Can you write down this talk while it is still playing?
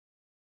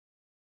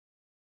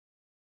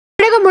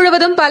தமிழகம்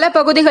முழுவதும் பல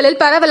பகுதிகளில்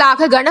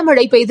பரவலாக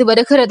கனமழை பெய்து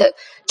வருகிறது.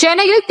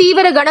 சென்னையில்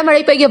தீவிர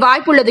கனமழை பெய்ய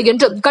வாய்ப்புள்ளது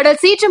என்றும் கடல்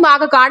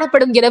சீற்றமாக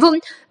காணப்படும் எனவும்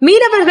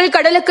மீனவர்கள்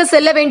கடலுக்கு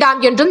செல்ல வேண்டாம்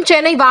என்றும்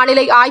சென்னை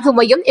வானிலை ஆய்வு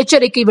மையம்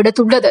எச்சரிக்கை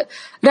விடுத்துள்ளது.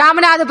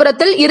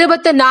 ராமநாதபுரத்தில்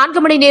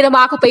 24 மணி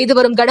நேரமாக பெய்து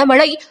வரும்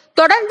கனமழை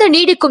தொடர்ந்து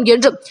நீடிக்கும்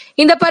என்றும்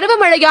இந்த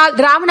பருவமழையால்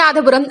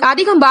ராமநாதபுரம்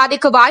அதிகம்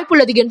பாதிக்க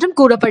வாய்ப்புள்ளது என்றும்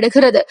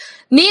கூறப்படுகிறது.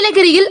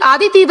 நீலகிரியில்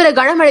அதிதீவிர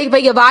கனமழை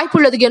பெய்ய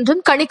வாய்ப்புள்ளது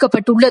என்றும்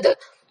கணிக்கப்பட்டுள்ளது.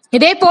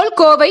 இதேபோல்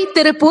கோவை,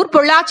 திருப்பூர்,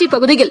 பொள்ளாச்சி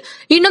பகுதியில்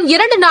இன்னும்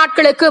 2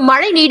 நாட்களுக்கு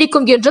மழை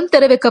நீடிக்கும் என்றும்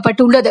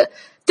தெரிவிக்கப்பட்டுள்ளது.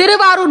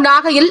 திருவாரூர்,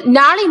 நாகையில்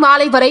நாளை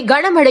மாலை வரை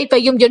கனமழை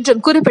பெய்யும்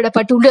என்றும்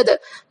குறிப்பிடப்பட்டுள்ளது.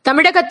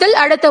 தமிழகத்தில்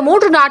அடுத்த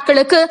 3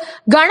 நாட்களுக்கு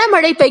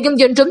கனமழை பெய்யும்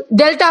என்றும்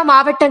டெல்டா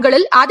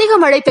மாவட்டங்களில் அதிக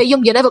மழை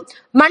பெய்யும் எனவும்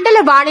மண்டல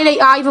வானிலை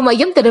ஆய்வு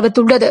மையம்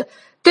தெரிவித்துள்ளது.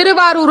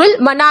 திருவாரூரில்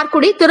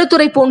மன்னார்குடி,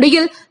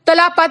 திருத்துறைப்பூண்டியில்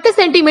தலா 10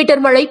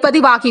 சென்டிமீட்டர் மழை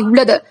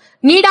பதிவாகியுள்ளது.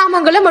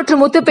 நீடாமங்கலம்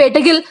மற்றும்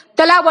முத்துப்பேட்டையில்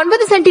தலா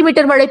 9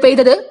 சென்டிமீட்டர் மழை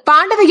பெய்தது.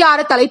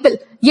 பாண்டவையாறு தலைப்பில்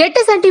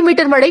 8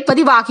 சென்டிமீட்டர் மழை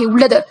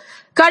பதிவாகியுள்ளது.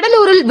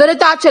 கடலூரில்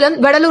விருத்தாச்சலம்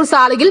வடலூர்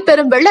சாலையில்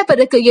பெரும்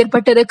வெள்ளப்பெருக்கு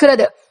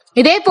ஏற்பட்டிருக்கிறது.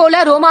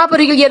 இதேபோல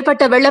ரோமாபுரியில்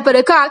ஏற்பட்ட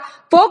வெள்ளப்பெருக்கால்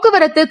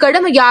போக்குவரத்து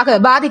கடுமையாக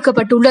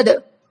பாதிக்கப்பட்டுள்ளது.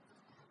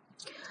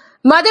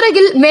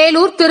 மதுரையில்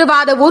மேலூர்,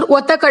 திருவாதவூர்,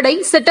 ஒத்தக்கடை,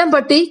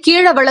 சிட்டம்பட்டி,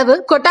 கீழவளவு,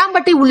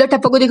 கொட்டாம்பட்டி உள்ளிட்ட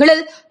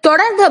பகுதிகளில்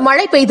தொடர்ந்து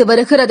மழை பெய்து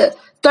வருகிறது.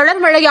 தொடர்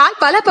மழையால்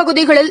பல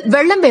பகுதிகளில்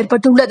வெள்ளம்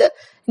ஏற்பட்டுள்ளது.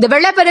 இந்த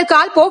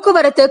வெள்ளப்பெருக்கால்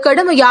போக்குவரத்து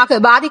கடுமையாக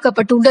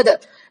பாதிக்கப்பட்டுள்ளது.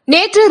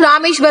 நேற்று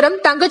ராமேஸ்வரம்,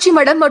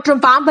 தங்கச்சிமடம் மற்றும்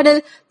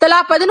பாம்பனில் தலா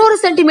 11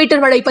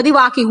 சென்டிமீட்டர் மழை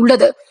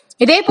பதிவாகியுள்ளது.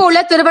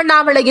 இதேபோல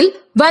திருவண்ணாமலையில்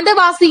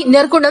வந்தவாசி,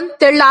 நெற்குணம்,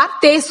 தெள்ளார்,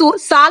 தேசூர்,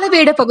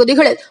 சாலவேடு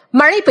பகுதிகளில்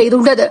மழை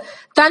பெய்துள்ளது.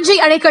 தஞ்சை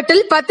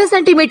அணைக்கட்டில் 10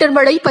 சென்டிமீட்டர்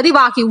மழை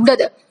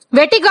பதிவாகியுள்ளது.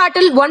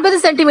 வெட்டிக்காட்டில் 9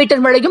 சென்டிமீட்டர்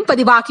மழையும்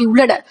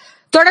பதிவாகியுள்ளன.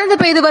 தொடர்ந்து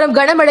பெய்து வரும்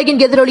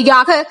கனமழையின்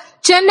எதிரொலியாக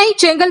சென்னை,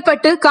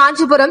 செங்கல்பட்டு,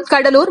 காஞ்சிபுரம்,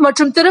 கடலூர்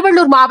மற்றும்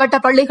திருவள்ளூர் மாவட்ட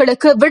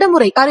பள்ளிகளுக்கு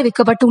விடுமுறை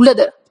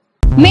அறிவிக்கப்பட்டுள்ளது.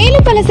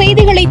 மேலும் பல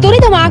செய்திகளை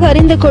துரிதமாக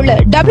அறிந்து கொள்ள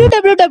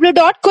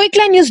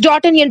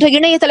www.quicklinenews.in என்ற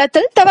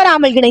இணையதளத்தில்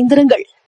தவறாமல் இணைந்திருங்கள்.